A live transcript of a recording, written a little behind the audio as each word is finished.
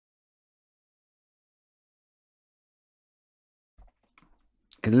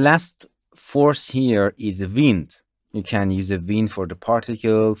The last force here is a wind. You can use a wind for the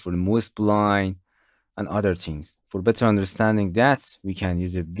particle, for the moist line, and other things. For better understanding that, we can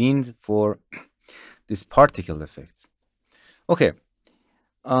use a wind for this particle effect. Okay,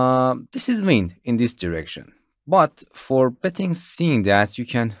 this is wind in this direction. But for better seeing that, you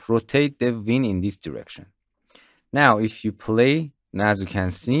can rotate the wind in this direction. Now, if you play, and as you can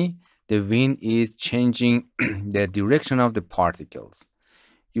see, the wind is changing the direction of the particles.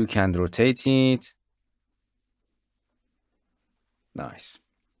 You can rotate it. Nice.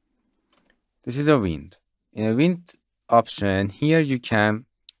 This is a wind. In a wind option, here you can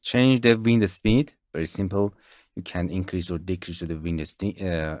change the wind speed. Very simple. You can increase or decrease the wind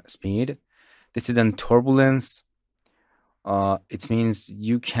speed. This is a turbulence. It means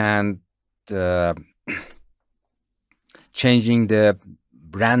you can changing the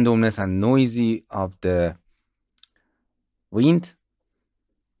randomness and noisy of the wind.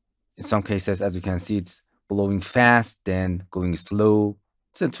 In some cases, as you can see, it's blowing fast, then going slow.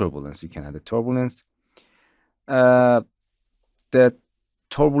 It's a turbulence. You can add a turbulence. The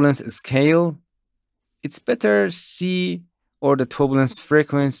turbulence scale, it's better see or the turbulence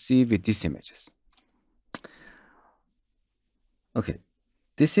frequency with these images. Okay,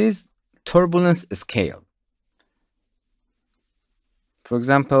 this is turbulence scale. For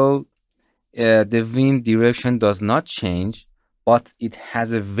example, the wind direction does not change, but it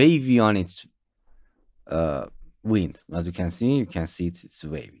has a wavy on its wind. As you can see it's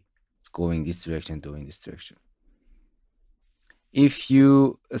wavy. It's going this direction, doing this direction. If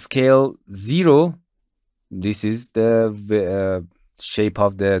you scale 0, this is the shape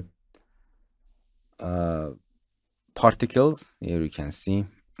of the particles. Here you can see.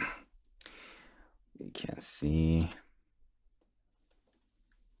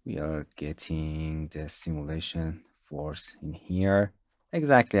 We are getting the simulation force in here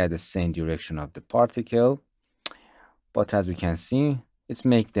exactly at the same direction of the particle, but as you can see, it's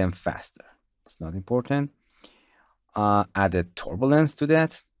make them faster. It's not important. Add a turbulence to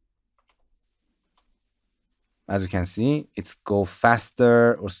that. As you can see, it's go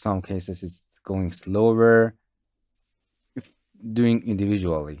faster, or some cases it's going slower. It's doing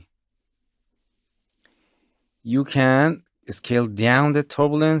individually. You can scale down the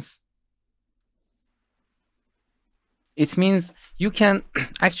turbulence. It means you can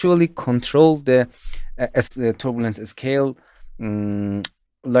actually control the turbulence scale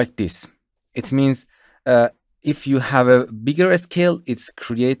like this. It means if you have a bigger scale, it's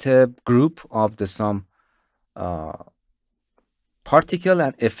create a group of the some particle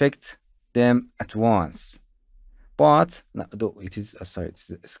and affect them at once. But no, though it is sorry,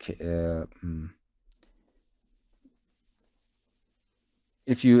 it's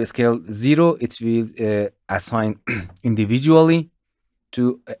if you scale 0, it will assign individually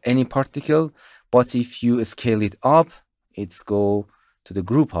to any particle. But if you scale it up, it's go to the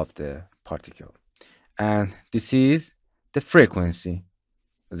group of the particle. And this is the frequency.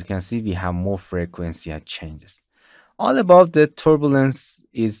 As you can see, we have more frequency and changes. All about the turbulence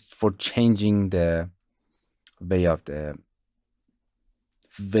is for changing the way of the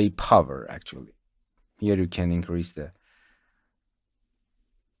wave power, actually. Here you can increase the,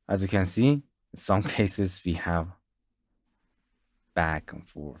 as you can see, in some cases we have back and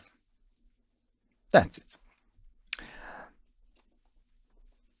forth. That's it.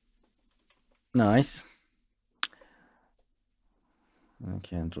 Nice. I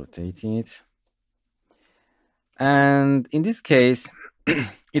can rotate it. And in this case,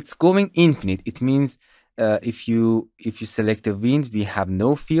 it's going infinite. It means if you select the wind, we have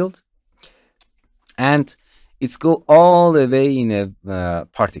no field, and it's go all the way in a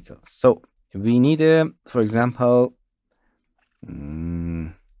particle. So we need a, for example,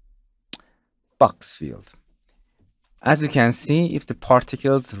 box field. As you can see, if the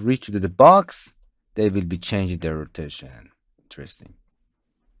particles reach to the box, they will be changing their rotation. Interesting.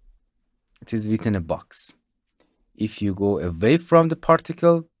 It is within a box. If you go away from the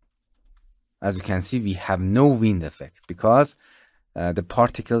particle, as you can see, we have no wind effect because the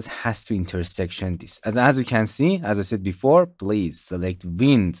particles has to intersection this. As you can see, as I said before, please select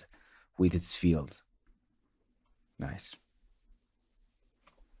wind with its field. Nice.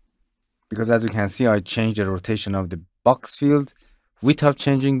 Because as you can see, I changed the rotation of the box field without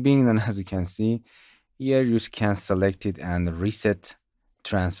changing wind, and as you can see, here you can select it and reset,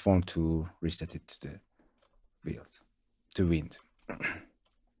 transform to reset it to the field, to wind.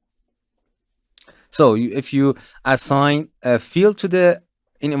 So if you assign a field to the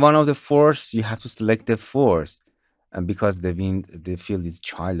in one of the force, you have to select the force, and because the field is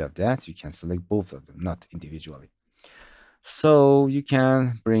child of that, you can select both of them, not individually. So you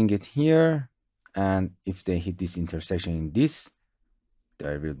can bring it here, and if they hit this intersection in this,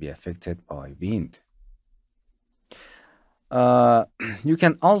 they will be affected by wind. You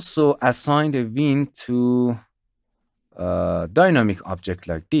can also assign the wind to a dynamic object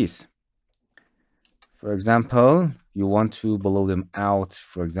like this. For example, you want to blow them out,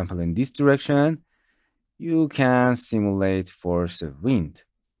 for example, in this direction. You can simulate force of wind.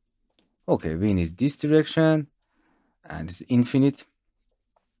 Okay, wind is this direction, and it's infinite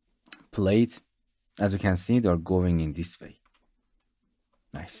plate. As you can see, they're going in this way.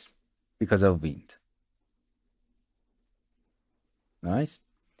 Nice, because of wind. Nice.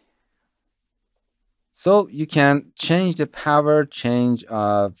 So you can change the power, change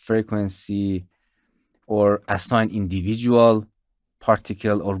frequency, or assign individual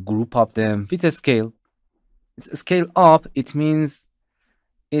particle or group of them with a scale. It's a scale up, it means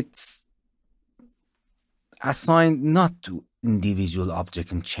it's assigned not to individual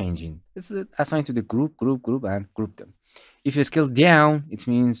object and changing. It's assigned to the group, and group them. If you scale down, it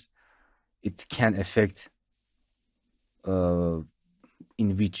means it can affect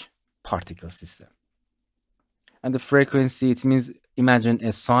in which particle system. And the frequency, it means imagine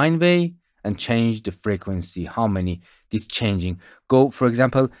a sine wave and change the frequency, how many this changing. Go, for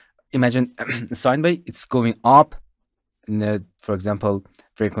example, imagine a sine wave, it's going up in the, for example,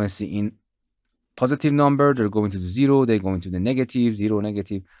 frequency in positive number, they're going to the zero, they're going to the negative, zero,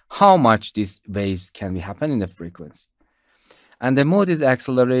 negative. How much these waves can be happen in the frequency. And the mode is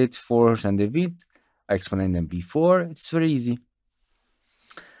accelerate, force, and the width. I explained them before. It's very easy.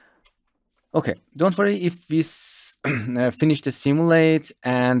 Okay, don't worry if we finish the simulate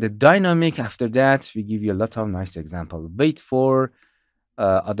and the dynamic. After that, we give you a lot of nice example. Wait for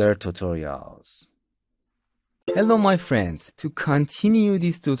other tutorials. Hello, my friends. To continue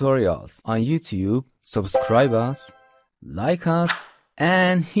these tutorials on YouTube, subscribe us, like us,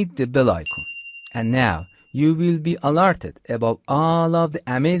 and hit the bell icon. And now you will be alerted about all of the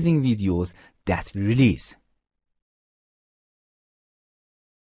amazing videos that we release.